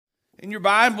In your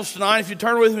Bibles tonight, if you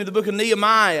turn with me to the book of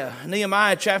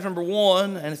Nehemiah chapter number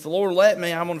 1, and if the Lord will let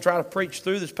me, I'm going to try to preach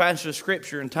through this passage of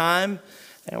Scripture in time.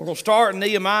 And we're going to start in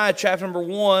Nehemiah chapter number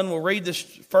 1. We'll read this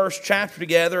first chapter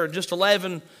together, just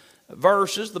 11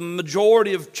 verses. The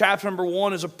majority of chapter number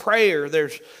 1 is a prayer.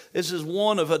 This is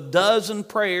one of a dozen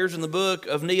prayers in the book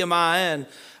of Nehemiah, and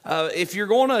if you're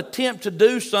going to attempt to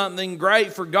do something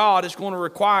great for God, it's going to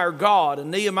require God.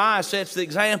 And Nehemiah sets the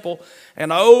example,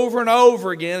 and over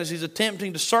again, as he's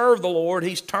attempting to serve the Lord,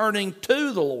 he's turning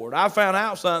to the Lord. I found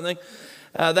out something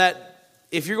that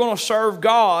if you're going to serve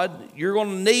God, you're going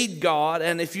to need God.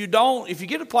 And if you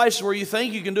get to places where you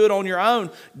think you can do it on your own,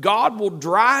 God will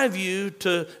drive you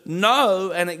to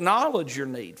know and acknowledge your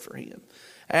need for Him.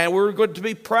 And we're going to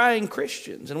be praying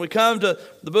Christians. And we come to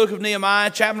the book of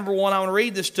Nehemiah, chapter number 1. I want to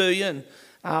read this to you, and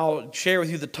I'll share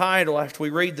with you the title after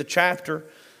we read the chapter,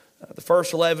 the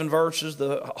first 11 verses,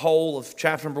 the whole of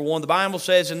chapter number 1. The Bible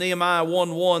says in Nehemiah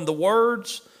 1:1, the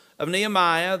words of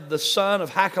Nehemiah, the son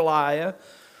of Hakaliah,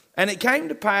 and it came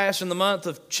to pass in the month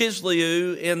of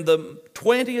Chisleu, in the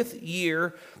 20th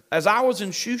year, as I was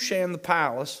in Shushan the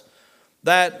palace,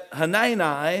 that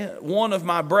Hanani, one of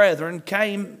my brethren,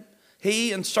 came,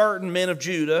 he and certain men of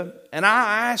Judah, and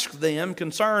I asked them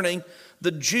concerning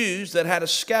the Jews that had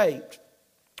escaped,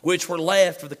 which were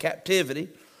left of the captivity,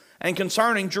 and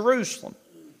concerning Jerusalem.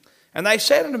 And they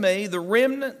said unto me, the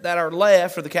remnant that are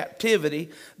left of the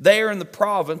captivity there in the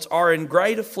province are in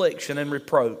great affliction and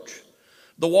reproach.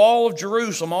 The wall of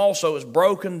Jerusalem also is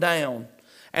broken down,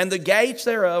 and the gates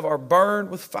thereof are burned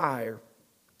with fire.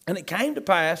 And it came to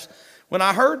pass, when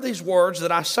I heard these words,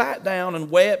 that I sat down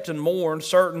and wept and mourned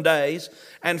certain days,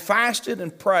 and fasted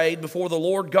and prayed before the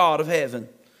Lord God of heaven,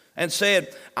 and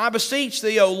said, I beseech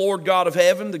thee, O Lord God of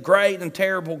heaven, the great and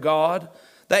terrible God,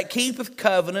 that keepeth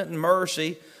covenant and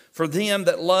mercy for them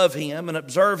that love him and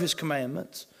observe his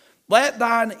commandments. Let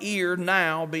thine ear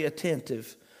now be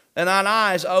attentive, and thine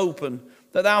eyes open,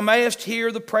 that thou mayest hear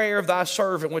the prayer of thy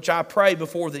servant, which I pray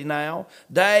before thee now,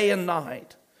 day and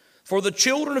night. For the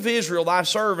children of Israel, thy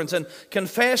servants, and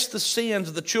confess the sins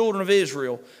of the children of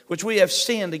Israel, which we have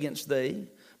sinned against thee.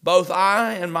 Both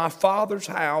I and my father's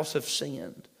house have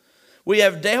sinned. We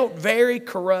have dealt very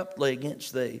corruptly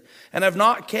against thee, and have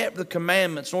not kept the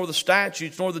commandments, nor the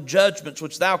statutes, nor the judgments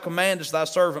which thou commandest thy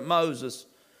servant Moses.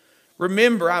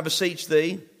 Remember, I beseech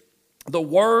thee, the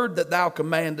word that thou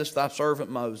commandest thy servant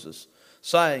Moses,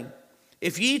 saying,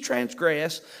 if ye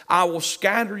transgress, I will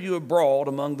scatter you abroad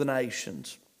among the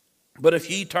nations. But if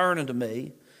ye turn unto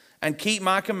me, and keep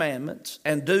my commandments,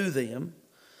 and do them,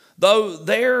 though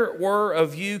there were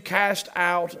of you cast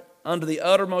out unto the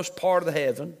uttermost part of the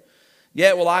heaven,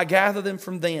 yet will I gather them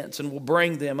from thence, and will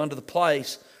bring them unto the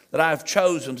place that I have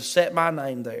chosen to set my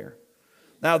name there.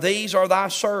 Now these are thy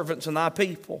servants and thy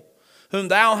people, whom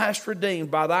thou hast redeemed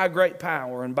by thy great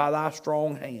power and by thy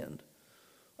strong hand.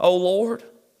 O Lord,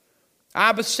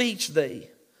 I beseech thee,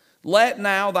 let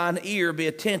now thine ear be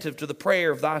attentive to the prayer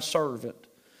of thy servant,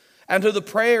 and to the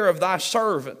prayer of thy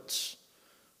servants,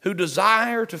 who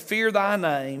desire to fear thy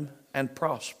name and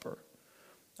prosper.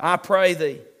 I pray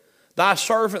thee, thy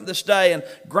servant this day, and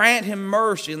grant him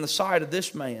mercy in the sight of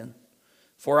this man,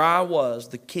 for I was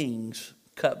the king's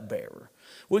cupbearer.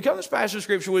 We come to this passage of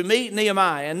Scripture, we meet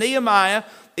Nehemiah, and Nehemiah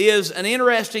is an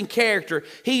interesting character.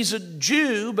 He's a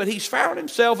Jew, but he's found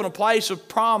himself in a place of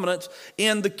prominence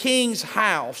in the king's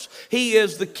house. He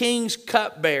is the king's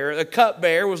cupbearer. The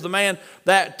cupbearer was the man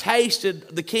that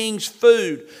tasted the king's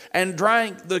food and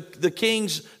drank the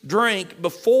king's drink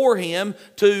before him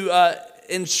to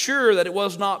ensure that it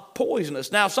was not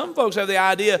poisonous. Now, some folks have the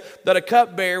idea that a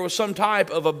cupbearer was some type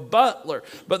of a butler,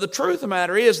 but the truth of the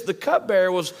matter is the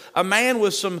cupbearer was a man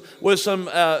with some.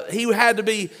 He had to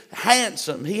be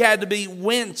handsome, he had to be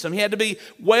winsome, he had to be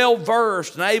well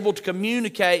versed and able to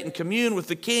communicate and commune with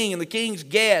the king and the king's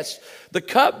guests. The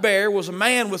cupbearer was a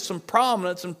man with some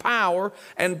prominence and power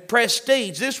and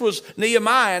prestige. This was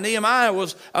Nehemiah. Nehemiah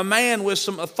was a man with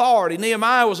some authority.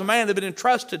 Nehemiah was a man that had been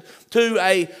entrusted to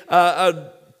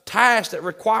a task that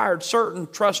required certain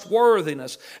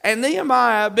trustworthiness. And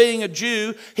Nehemiah, being a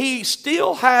Jew, he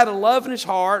still had a love in his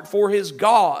heart for his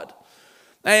God.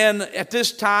 And at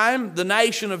this time, the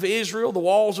nation of Israel, the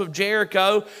walls of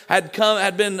Jericho,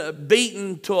 had been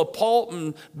beaten to a pulp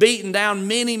and beaten down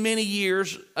many, many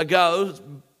years ago,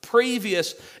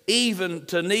 previous even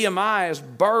to Nehemiah's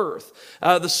birth.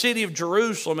 The city of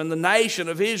Jerusalem and the nation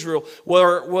of Israel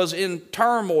was in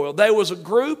turmoil. There was a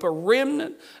group, a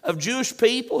remnant of Jewish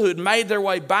people who had made their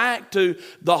way back to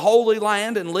the Holy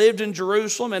Land and lived in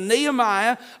Jerusalem. And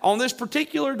Nehemiah, on this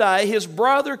particular day, his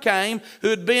brother came who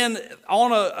had been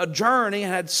on a journey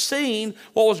and had seen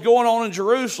what was going on in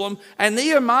Jerusalem. And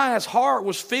Nehemiah's heart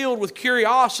was filled with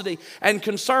curiosity and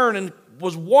concern and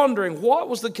was wondering what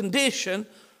was the condition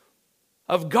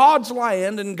of God's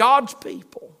land and God's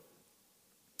people.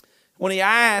 When he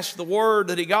asked, the word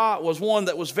that he got was one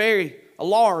that was very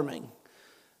alarming.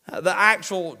 The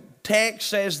actual text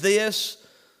says this,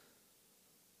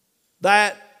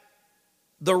 that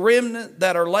the remnant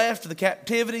that are left of the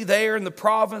captivity there in the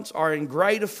province are in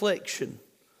great affliction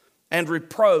and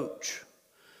reproach.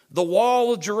 The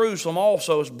wall of Jerusalem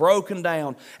also is broken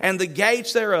down, and the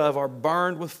gates thereof are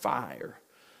burned with fire.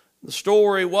 The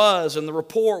story was, and the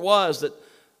report was, that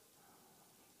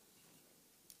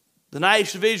the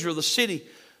nation of Israel, the city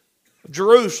of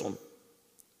Jerusalem,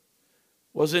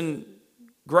 was in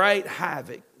great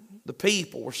havoc. The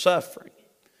people were suffering.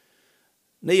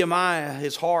 Nehemiah,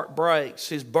 his heart breaks,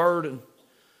 his burden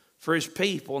for his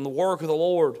people and the work of the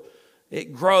Lord,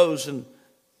 it grows in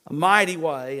a mighty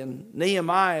way. And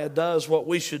Nehemiah does what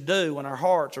we should do when our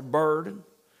hearts are burdened.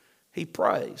 He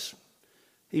prays.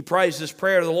 He prays this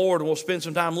prayer to the Lord, and we'll spend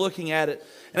some time looking at it.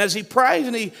 And as he prays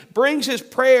and he brings his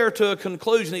prayer to a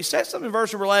conclusion, he says something in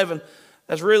verse number 11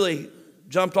 that's really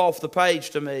jumped off the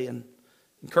page to me and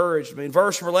encouraged me. In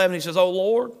verse number 11 he says, "O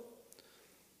Lord,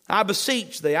 I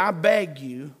beseech thee, I beg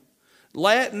you,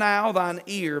 let now thine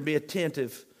ear be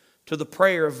attentive to the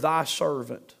prayer of thy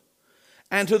servant,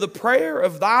 and to the prayer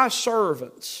of thy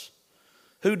servants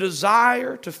who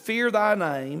desire to fear thy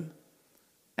name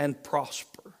and prosper."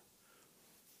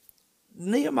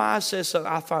 Nehemiah says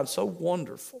something I find so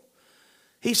wonderful.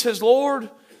 He says, Lord,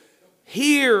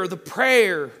 hear the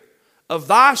prayer of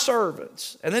thy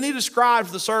servants. And then he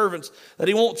describes the servants that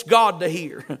he wants God to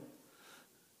hear.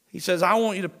 He says, I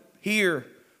want you to hear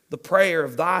the prayer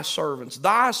of thy servants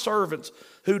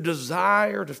who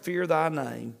desire to fear thy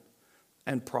name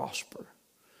and prosper.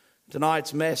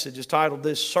 Tonight's message is titled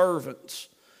this, Servants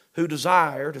who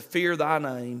desire to fear thy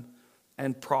name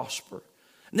and prosper.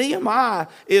 Nehemiah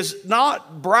is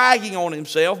not bragging on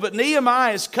himself, but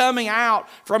Nehemiah is coming out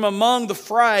from among the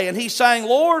fray, and he's saying,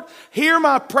 Lord, hear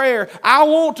my prayer. I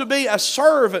want to be a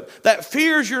servant that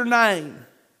fears your name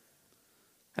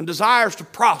and desires to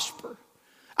prosper.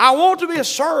 I want to be a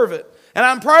servant, and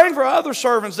I'm praying for other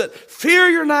servants that fear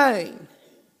your name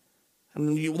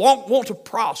and you want to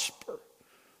prosper.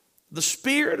 The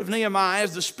spirit of Nehemiah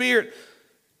is the spirit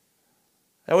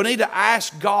that we need to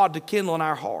ask God to kindle in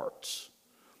our hearts.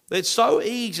 It's so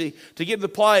easy to get to the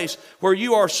place where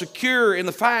you are secure in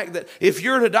the fact that if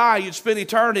you're to die, you'd spend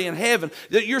eternity in heaven.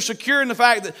 That you're secure in the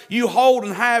fact that you hold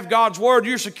and have God's Word.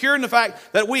 You're secure in the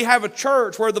fact that we have a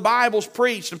church where the Bible's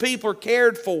preached and people are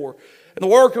cared for and the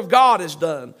work of God is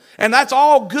done. And that's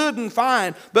all good and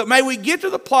fine. But may we get to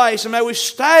the place and may we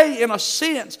stay in a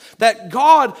sense that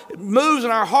God moves in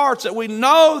our hearts, that we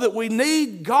know that we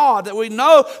need God, that we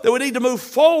know that we need to move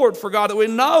forward for God, that we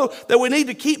know that we need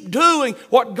to keep doing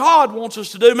what God wants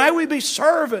us to do. May we be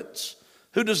servants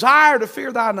who desire to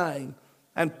fear thy name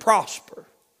and prosper.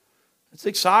 It's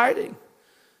exciting.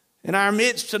 In our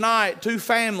midst tonight, two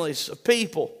families of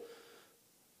people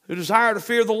who desire to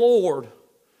fear the Lord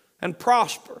and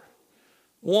prosper.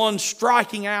 One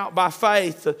striking out by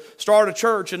faith to start a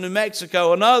church in New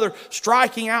Mexico. Another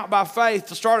striking out by faith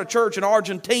to start a church in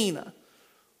Argentina.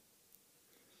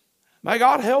 May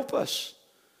God help us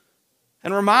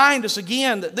and remind us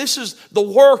again that this is the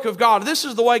work of God. This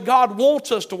is the way God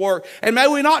wants us to work. And may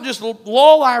we not just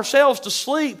lull ourselves to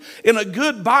sleep in a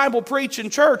good Bible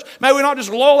preaching church. May we not just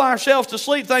lull ourselves to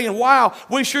sleep thinking, wow,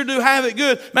 we sure do have it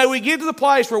good. May we get to the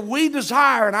place where we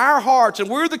desire in our hearts, and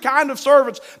we're the kind of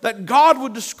servants that God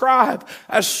would describe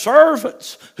as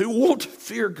servants who want to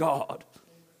fear God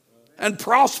and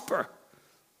prosper.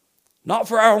 Not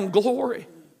for our own glory,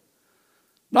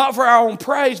 not for our own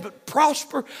praise, but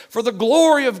prosper for the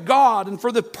glory of God and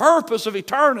for the purpose of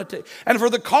eternity and for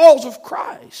the cause of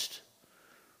Christ.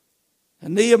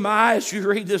 And Nehemiah, as you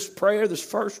read this prayer, this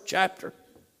first chapter,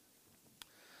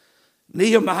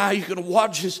 Nehemiah, you can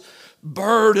watch his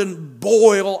burden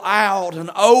boil out and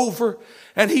over,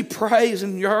 and he prays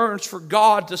and yearns for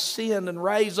God to send and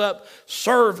raise up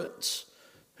servants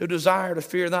who desire to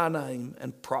fear thy name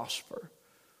and prosper.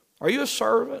 Are you a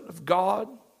servant of God?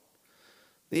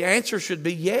 The answer should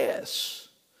be yes.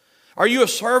 Are you a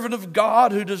servant of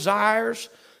God who desires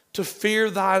to fear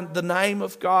the name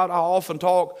of God. I often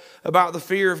talk about the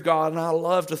fear of God, and I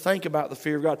love to think about the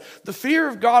fear of God. The fear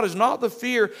of God is not the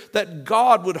fear that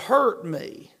God would hurt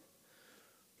me.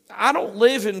 I don't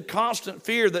live in constant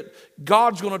fear that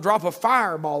God's going to drop a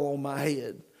fireball on my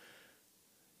head.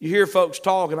 You hear folks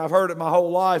talk, and I've heard it my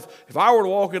whole life. If I were to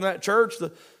walk in that church,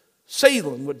 the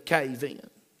ceiling would cave in.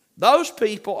 Those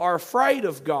people are afraid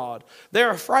of God.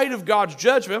 They're afraid of God's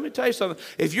judgment. Let me tell you something.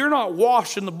 If you're not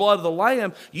washed in the blood of the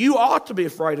Lamb, you ought to be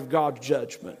afraid of God's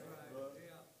judgment.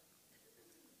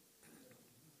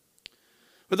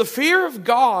 But the fear of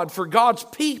God for God's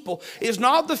people is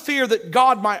not the fear that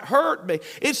God might hurt me.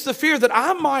 It's the fear that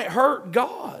I might hurt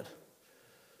God.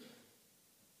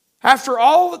 After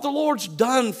all that the Lord's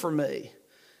done for me,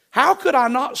 how could I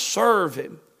not serve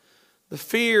Him? The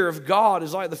fear of God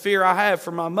is like the fear I have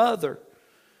for my mother.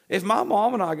 If my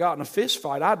mom and I got in a fist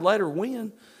fight, I'd let her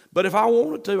win. But if I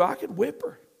wanted to, I could whip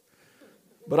her.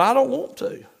 But I don't want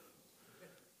to.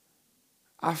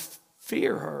 I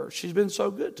fear her. She's been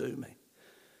so good to me.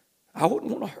 I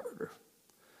wouldn't want to hurt her.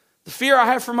 The fear I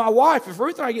have for my wife, if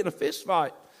Ruth and I get in a fist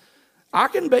fight, I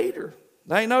can beat her.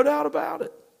 There ain't no doubt about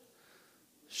it.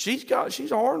 She's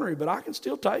ornery, but I can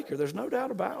still take her. There's no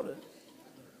doubt about it.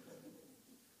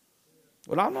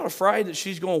 But I'm not afraid that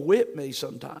she's going to whip me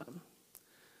sometime.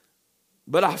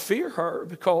 But I fear her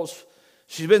because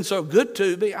she's been so good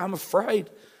to me. I'm afraid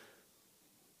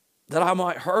that I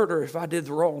might hurt her if I did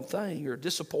the wrong thing or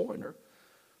disappoint her.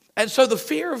 And so the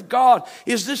fear of God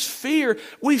is this fear.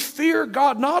 We fear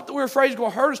God, not that we're afraid He's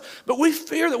going to hurt us, but we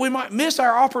fear that we might miss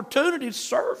our opportunity to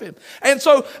serve Him. And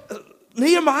so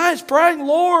Nehemiah is praying,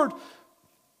 Lord,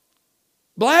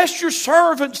 bless your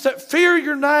servants that fear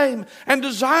your name and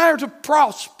desire to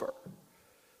prosper.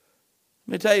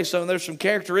 Let me tell you something. There's some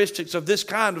characteristics of this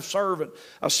kind of servant.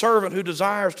 A servant who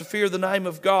desires to fear the name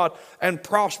of God and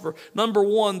prosper. Number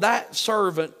one, that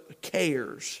servant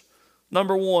cares.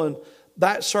 Number one,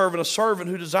 that servant, a servant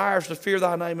who desires to fear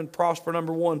thy name and prosper.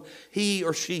 Number one, he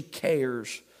or she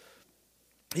cares.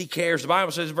 He cares. The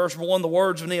Bible says in verse 1, the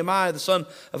words of Nehemiah, the son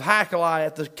of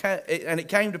Hakaliah, and it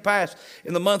came to pass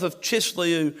in the month of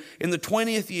Chisleu, in the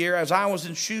 20th year, as I was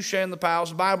in Shushan the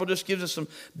palace. The Bible just gives us some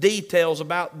details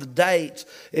about the dates.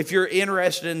 If you're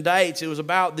interested in dates, it was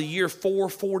about the year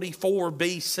 444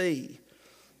 BC.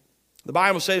 The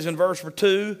Bible says in verse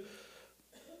 2,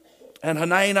 and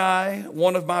Hanani,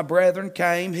 one of my brethren,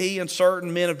 came, he and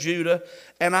certain men of Judah,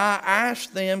 and I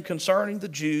asked them concerning the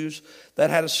Jews that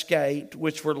had escaped,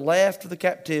 which were left of the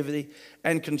captivity,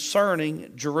 and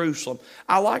concerning Jerusalem.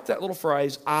 I like that little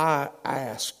phrase, I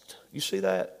asked. You see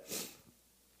that?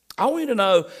 I want you to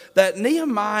know that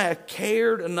Nehemiah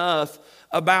cared enough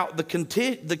about the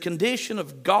condition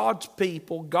of God's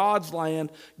people, God's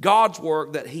land, God's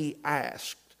work that he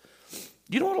asked.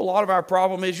 You know what a lot of our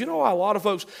problem is? You know why a lot of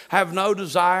folks have no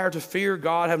desire to fear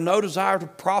God, have no desire to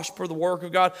prosper the work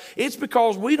of God? It's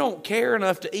because we don't care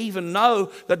enough to even know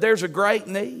that there's a great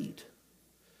need.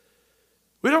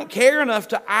 We don't care enough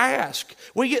to ask.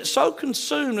 We get so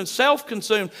consumed and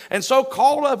self-consumed and so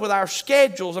caught up with our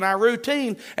schedules and our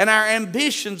routine and our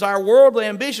ambitions, our worldly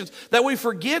ambitions, that we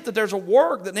forget that there's a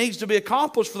work that needs to be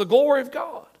accomplished for the glory of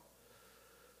God.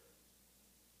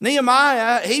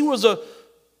 Nehemiah, he was a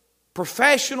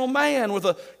professional man with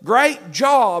a great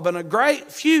job and a great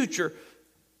future.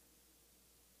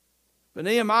 But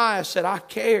Nehemiah said, I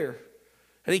care.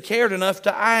 And he cared enough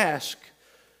to ask.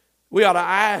 We ought to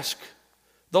ask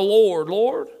the Lord,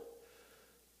 Lord,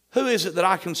 who is it that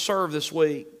I can serve this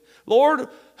week? Lord,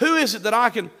 who is it that I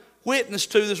can witness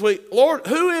to this week? Lord,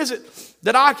 who is it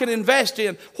that I can invest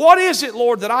in? What is it,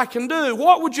 Lord, that I can do?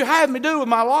 What would you have me do with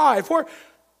my life?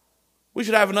 We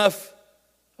should have enough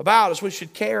about us. We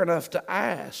should care enough to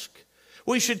ask.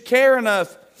 We should care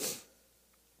enough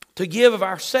to give of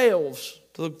ourselves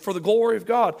for the glory of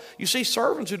God. You see,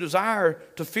 servants who desire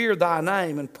to fear thy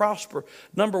name and prosper,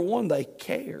 number one, they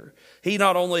care. He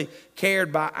not only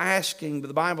cared by asking, but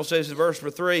the Bible says in verse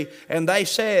 3, and they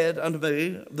said unto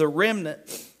me, the remnant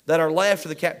that are left of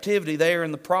the captivity there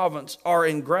in the province are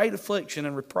in great affliction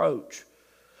and reproach.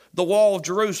 The wall of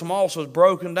Jerusalem also is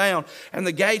broken down, and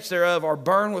the gates thereof are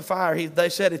burned with fire. They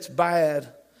said it's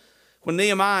bad. When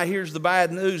Nehemiah hears the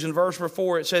bad news in verse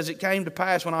 4, it says, it came to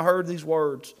pass when I heard these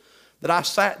words that I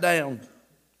sat down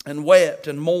and wept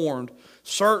and mourned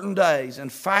certain days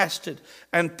and fasted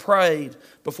and prayed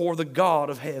before the God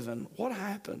of heaven. What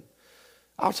happened?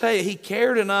 I'll tell you, he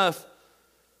cared enough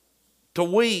to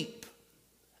weep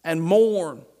and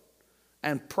mourn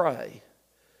and pray.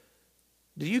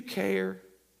 Do you care?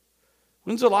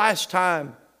 When's the last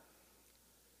time?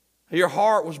 Your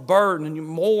heart was burdened and you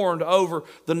mourned over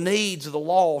the needs of the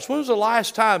lost. When was the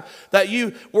last time that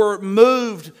you were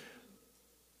moved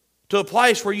to a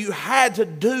place where you had to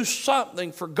do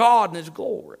something for God and His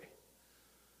glory?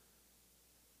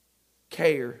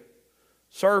 Care.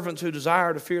 Servants who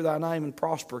desire to fear thy name and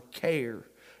prosper, care.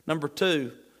 Number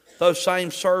two, those same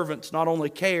servants not only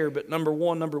care, but number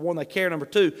one, they care. Number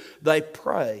two, they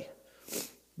pray.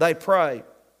 They pray.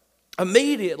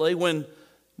 Immediately when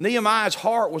Nehemiah's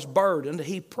heart was burdened,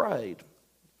 he prayed.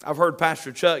 I've heard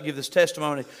Pastor Chuck give this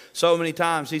testimony so many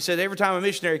times. He said every time a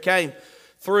missionary came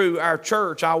through our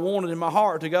church, I wanted in my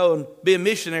heart to go and be a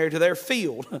missionary to their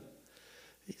field.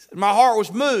 He said, my heart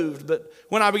was moved, but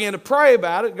when I began to pray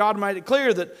about it, God made it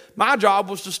clear that my job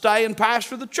was to stay and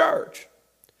pastor the church.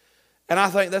 And I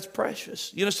think that's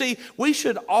precious. You know, see, we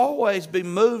should always be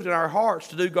moved in our hearts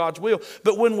to do God's will.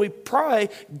 But when we pray,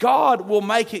 God will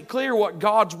make it clear what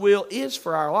God's will is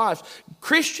for our lives.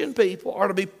 Christian people are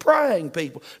to be praying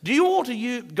people. Do you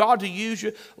want God to use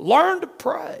you? Learn to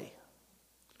pray.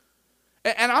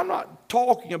 And I'm not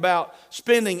talking about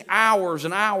spending hours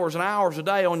and hours and hours a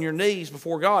day on your knees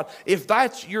before God. If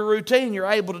that's your routine, you're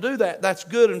able to do that. That's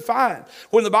good and fine.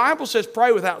 When the Bible says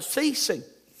pray without ceasing,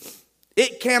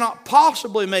 it cannot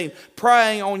possibly mean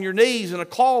praying on your knees in a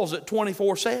closet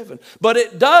 24/7. But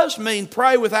it does mean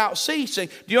pray without ceasing.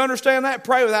 Do you understand that?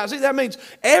 Pray without ceasing. That means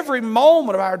every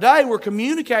moment of our day we're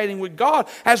communicating with God.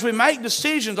 As we make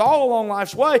decisions all along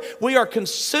life's way, we are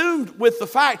consumed with the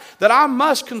fact that I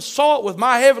must consult with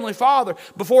my Heavenly Father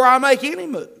before I make any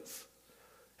move.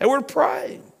 And we're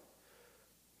praying.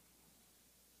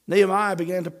 Nehemiah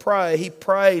began to pray. He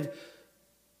prayed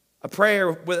a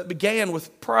prayer that began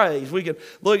with praise. We can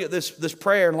look at this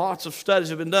prayer, and lots of studies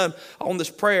have been done on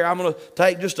this prayer. I'm going to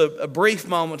take just a brief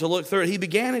moment to look through it. He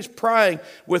began his praying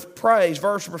with praise.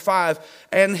 Verse number 5,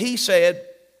 and he said,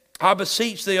 I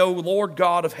beseech thee, O Lord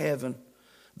God of heaven,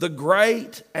 the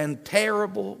great and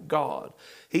terrible God.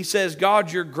 He says,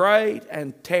 God, you're great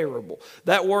and terrible.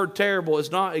 That word terrible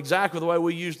is not exactly the way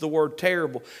we use the word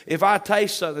terrible. If I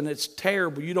taste something that's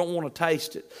terrible, you don't want to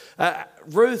taste it.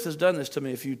 Ruth has done this to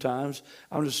me a few times.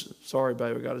 I'm just sorry,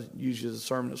 babe. I got to use you as a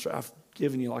sermon. I've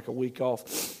given you like a week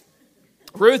off.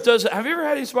 Ruth does it. Have you ever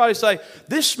had anybody say,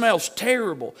 this smells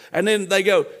terrible? And then they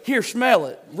go, here, smell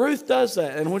it. Ruth does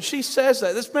that. And when she says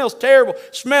that, this smells terrible,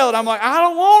 smell it. I'm like, I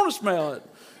don't want to smell it.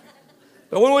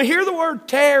 But when we hear the word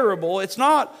terrible, it's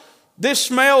not this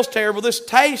smells terrible, this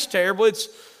tastes terrible. It's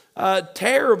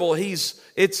terrible. It's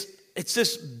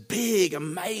this big,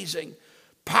 amazing,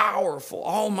 powerful,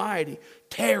 almighty,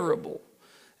 terrible.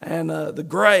 And the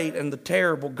great and the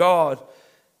terrible God,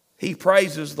 He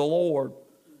praises the Lord.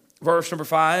 Verse number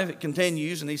 5, it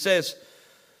continues, and he says,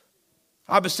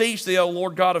 I beseech thee, O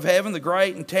Lord God of heaven, the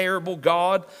great and terrible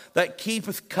God that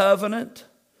keepeth covenant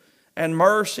and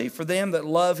mercy for them that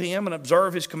love Him and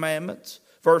observe His commandments.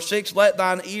 Verse 6, let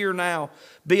thine ear now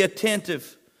be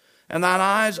attentive and thine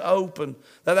eyes open,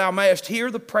 that thou mayest hear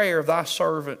the prayer of thy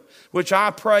servant, which I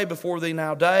pray before thee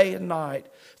now day and night,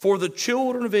 for the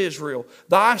children of Israel,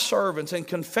 thy servants, and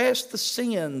confess the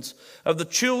sins of the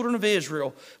children of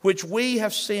Israel, which we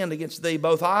have sinned against thee.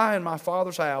 Both I and my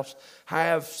father's house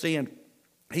have sinned.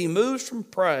 He moves from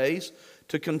praise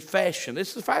to confession. This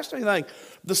is the fascinating thing.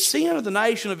 The sin of the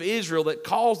nation of Israel that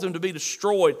caused them to be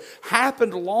destroyed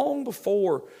happened long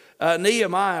before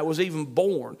Nehemiah was even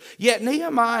born. Yet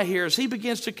Nehemiah here, as he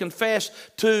begins to confess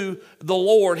to the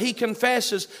Lord, he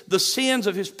confesses the sins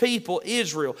of his people,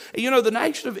 Israel. You know, the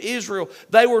nation of Israel,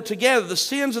 they were together. The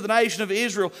sins of the nation of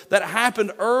Israel that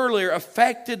happened earlier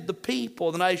affected the people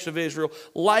of the nation of Israel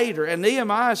later. And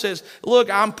Nehemiah says, look,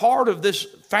 I'm part of this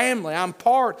family. I'm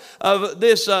part of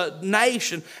this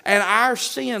nation. And our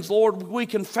sins, Lord, we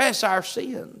confess our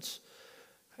sins.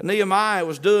 And Nehemiah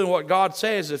was doing what God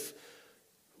says if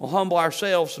we'll humble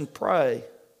ourselves and pray,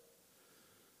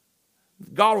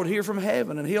 God would hear from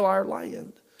heaven and heal our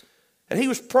land. And he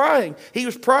was praying. He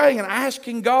was praying and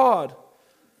asking God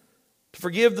to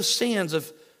forgive the sins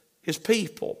of his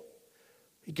people.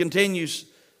 He continues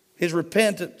his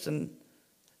repentance and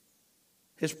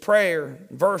his prayer.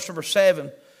 In verse number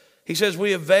 7, he says,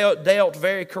 we have dealt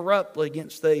very corruptly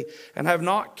against thee, and have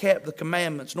not kept the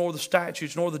commandments, nor the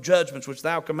statutes, nor the judgments which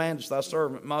thou commandest thy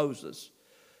servant Moses.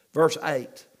 Verse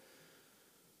 8.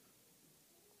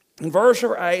 In verse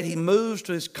 8, he moves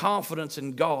to his confidence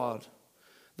in God.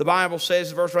 The Bible says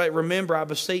in verse 8, remember, I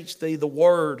beseech thee, the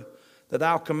word that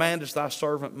thou commandest thy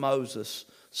servant Moses,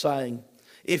 saying,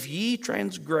 if ye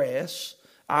transgress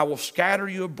I will scatter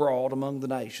you abroad among the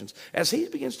nations. As he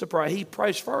begins to pray, he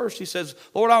prays first. He says,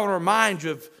 Lord, I want to remind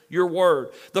you of your word.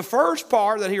 The first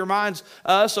part that he reminds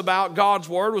us about God's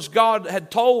word was God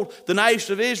had told the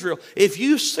nation of Israel, if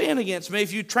you sin against me,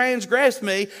 if you transgress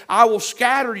me, I will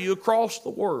scatter you across the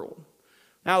world.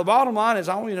 Now, the bottom line is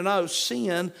I want you to know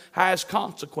sin has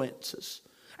consequences.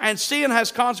 And sin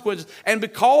has consequences. And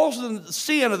because of the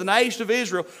sin of the nation of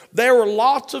Israel, there were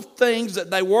lots of things that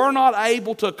they were not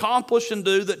able to accomplish and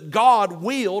do that God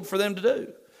willed for them to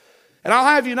do. And I'll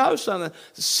have you know something.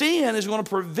 Sin is going to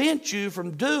prevent you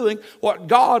from doing what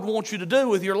God wants you to do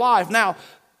with your life. Now,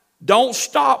 don't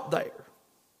stop there.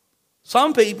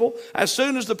 Some people, as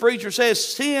soon as the preacher says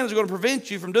sin is going to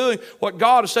prevent you from doing what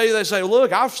God is saying, they say,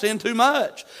 look, I've sinned too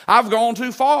much. I've gone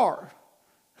too far.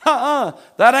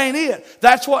 That ain't it.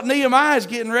 That's what Nehemiah is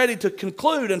getting ready to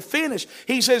conclude and finish.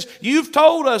 He says, you've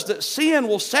told us that sin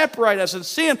will separate us and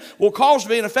sin will cause us to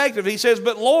be ineffective. He says,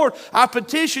 but Lord, I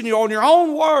petition you on your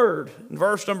own word. In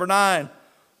verse number 9,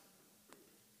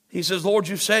 he says, Lord,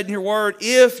 you've said in your word,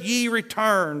 if ye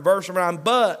return, verse number 9,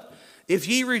 but if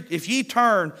ye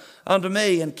turn unto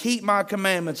me and keep my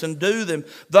commandments and do them,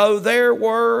 though there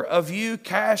were of you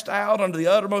cast out unto the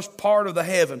uttermost part of the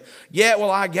heaven, yet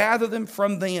will I gather them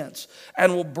from thence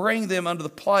and will bring them unto the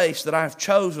place that I have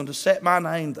chosen to set my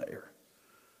name there.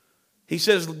 He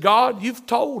says, God, you've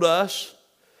told us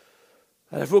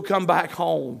that if we'll come back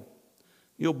home,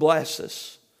 you'll bless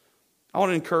us. I want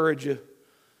to encourage you.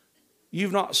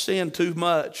 You've not sinned too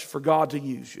much for God to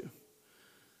use you.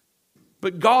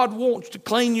 But God wants to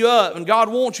clean you up, and God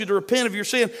wants you to repent of your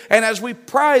sin. And as we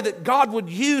pray that God would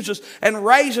use us and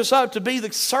raise us up to be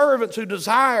the servants who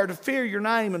desire to fear your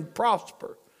name and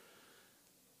prosper,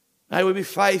 may we be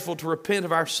faithful to repent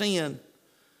of our sin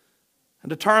and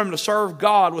determined to serve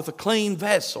God with a clean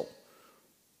vessel.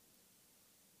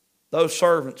 Those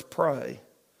servants pray.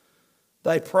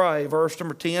 They pray, verse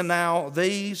number 10, now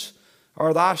these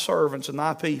are thy servants and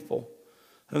thy people,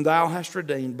 whom thou hast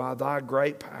redeemed by thy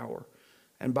great power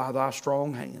and by thy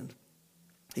strong hand.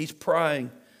 He's praying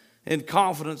in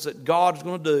confidence that God's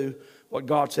going to do what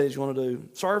God says he's going to do.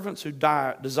 Servants who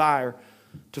desire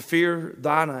to fear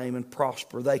thy name and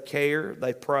prosper. They care,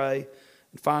 they pray.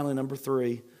 And finally, number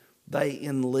 3, they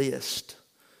enlist.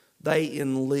 They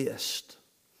enlist.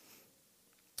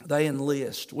 They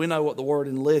enlist. We know what the word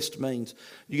enlist means.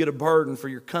 You get a burden for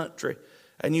your country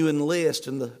and you enlist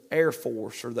in the Air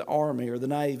Force or the Army or the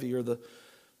Navy or the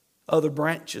other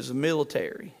branches of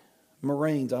military.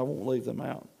 Marines, I won't leave them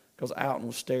out because Alton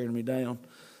was staring me down.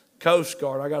 Coast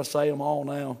Guard, I got to say them all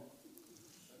now.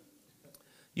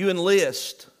 You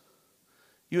enlist.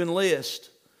 You enlist.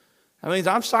 That means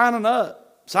I'm signing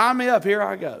up. Sign me up, here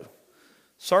I go.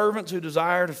 Servants who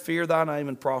desire to fear thy name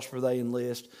and prosper, they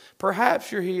enlist.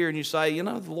 Perhaps you're here and you say, you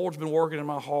know, the Lord's been working in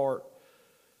my heart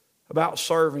about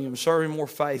serving him, serving more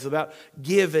faith, about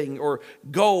giving or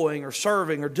going or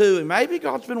serving or doing. Maybe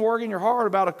God's been working in your heart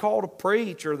about a call to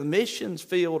preach or the missions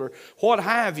field or what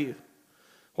have you.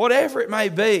 Whatever it may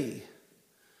be,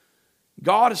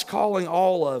 God is calling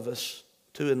all of us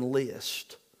to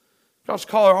enlist. God's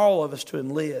calling all of us to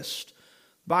enlist.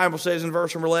 The Bible says in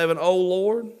verse number 11, O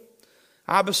Lord,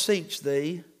 I beseech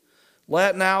thee,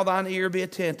 let now thine ear be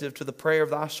attentive to the prayer of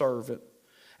thy servant,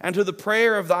 and to the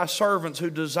prayer of thy servants who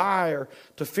desire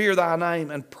to fear thy name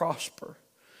and prosper.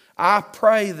 I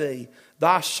pray thee,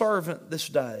 thy servant this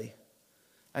day,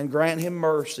 and grant him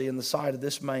mercy in the sight of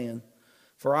this man,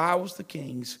 for I was the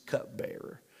king's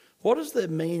cupbearer. What is the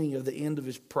meaning of the end of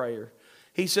his prayer?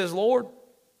 He says, Lord,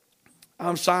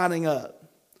 I'm signing up.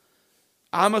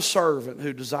 I'm a servant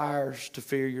who desires to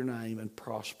fear your name and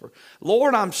prosper.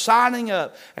 Lord, I'm signing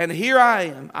up, and here I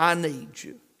am. I need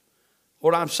you.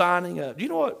 Lord, I'm signing up. Do you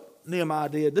know what Nehemiah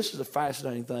did? This is a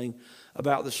fascinating thing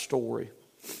about this story.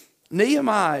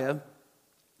 Nehemiah,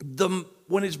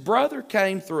 when his brother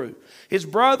came through, his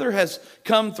brother has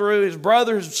come through, his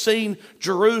brother has seen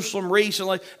Jerusalem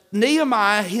recently.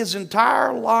 Nehemiah, his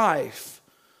entire life,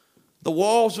 the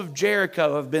walls of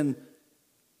Jericho have been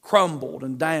crumbled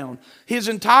and down. His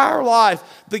entire life,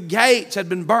 the gates had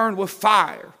been burned with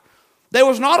fire. There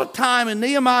was not a time in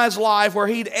Nehemiah's life where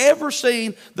he'd ever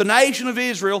seen the nation of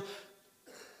Israel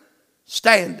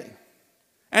standing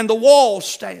and the walls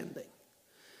standing.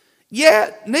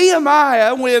 Yet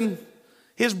Nehemiah, when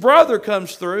his brother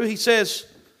comes through, he says,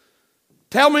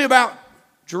 tell me about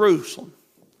Jerusalem.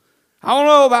 I want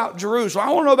to know about Jerusalem.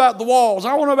 I want to know about the walls.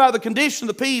 I want to know about the condition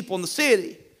of the people in the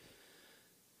city.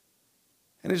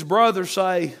 And his brothers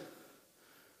say,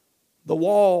 the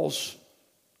walls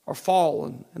are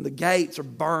fallen and the gates are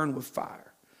burned with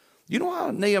fire. You know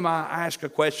why Nehemiah asked a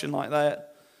question like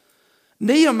that?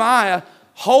 Nehemiah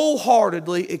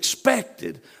wholeheartedly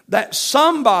expected that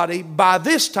somebody by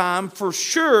this time, for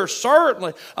sure,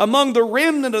 certainly among the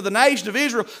remnant of the nation of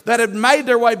Israel that had made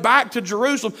their way back to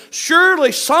Jerusalem,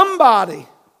 surely somebody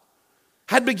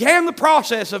had began the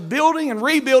process of building and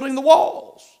rebuilding the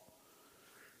walls.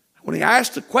 When he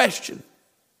asked the question,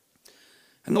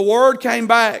 and the word came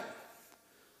back,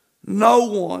 no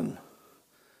one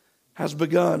has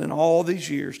begun in all these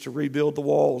years to rebuild the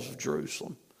walls of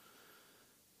Jerusalem.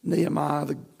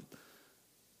 Nehemiah,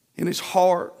 in his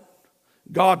heart,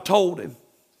 God told him,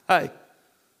 hey,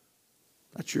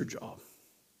 that's your job.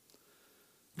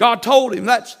 God told him,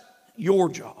 that's your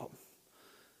job.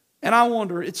 And I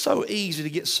wonder, it's so easy to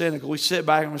get cynical. We sit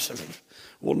back and we say,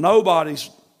 well, nobody's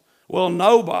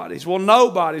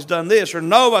done this, or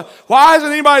nobody, why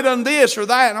hasn't anybody done this or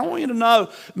that? And I want you to know,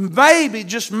 maybe,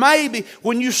 just maybe,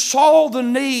 when you saw the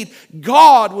need,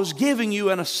 God was giving you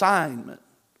an assignment.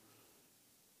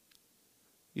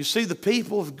 You see, the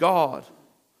people of God,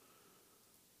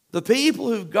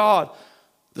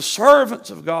 the servants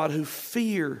of God who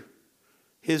fear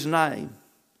His name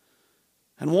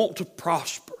and want to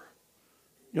prosper,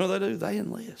 you know what they do? They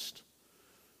enlist.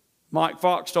 Mike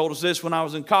Fox told us this when I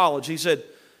was in college. He said,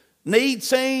 need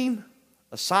seen,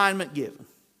 assignment given.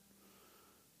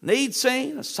 Need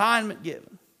seen, assignment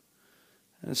given.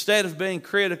 And instead of being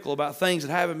critical about things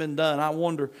that haven't been done, I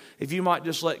wonder if you might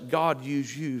just let God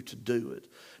use you to do it.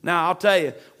 Now, I'll tell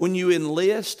you, when you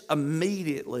enlist,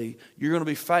 immediately you're going to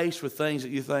be faced with things that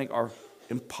you think are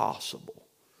impossible.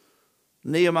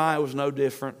 Nehemiah was no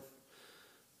different.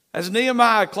 As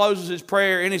Nehemiah closes his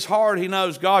prayer, in his heart he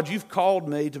knows, God, you've called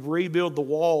me to rebuild the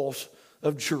walls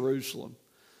of Jerusalem.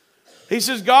 He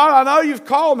says, God, I know you've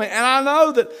called me, and I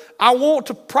know that I want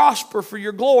to prosper for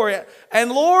your glory.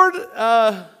 And Lord,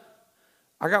 I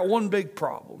got one big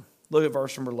problem. Look at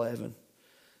verse number 11.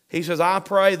 He says, I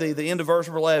pray thee, the end of verse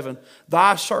number 11,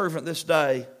 thy servant this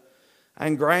day,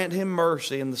 and grant him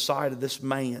mercy in the sight of this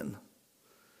man.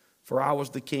 For I was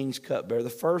the king's cupbearer. The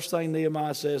first thing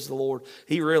Nehemiah says to the Lord,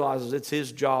 he realizes it's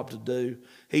his job to do.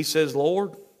 He says,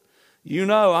 Lord, you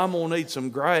know I'm going to need some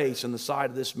grace in the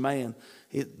sight of this man.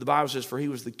 The Bible says, for he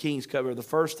was the king's cupbearer. The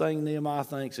first thing Nehemiah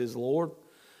thinks is, Lord,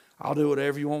 I'll do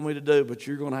whatever you want me to do, but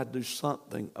you're going to have to do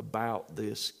something about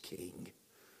this king.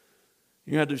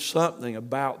 You're going to do something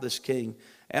about this king.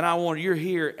 And I want you're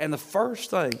here, and the first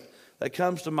thing that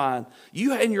comes to mind,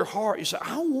 you in your heart, you say,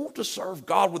 I want to serve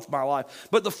God with my life.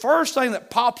 But the first thing that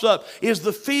pops up is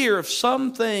the fear of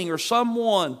something or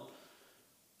someone.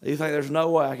 You think there's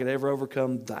no way I could ever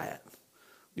overcome that.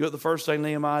 You know what the first thing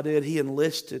Nehemiah did? He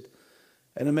enlisted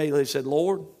and immediately said,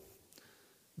 Lord,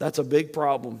 that's a big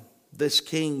problem, this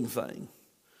king thing.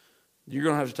 You're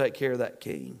going to have to take care of that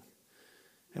king.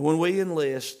 And when we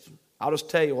enlist, I'll just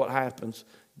tell you what happens.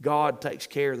 God takes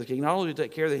care of the king. Not only does he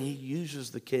take care of the king, he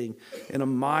uses the king in a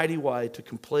mighty way to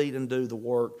complete and do the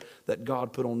work that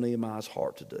God put on Nehemiah's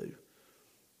heart to do.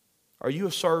 Are you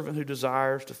a servant who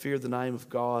desires to fear the name of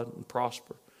God and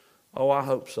prosper? Oh, I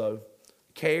hope so.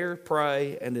 Care,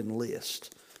 pray, and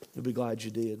enlist. You'll be glad you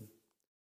did.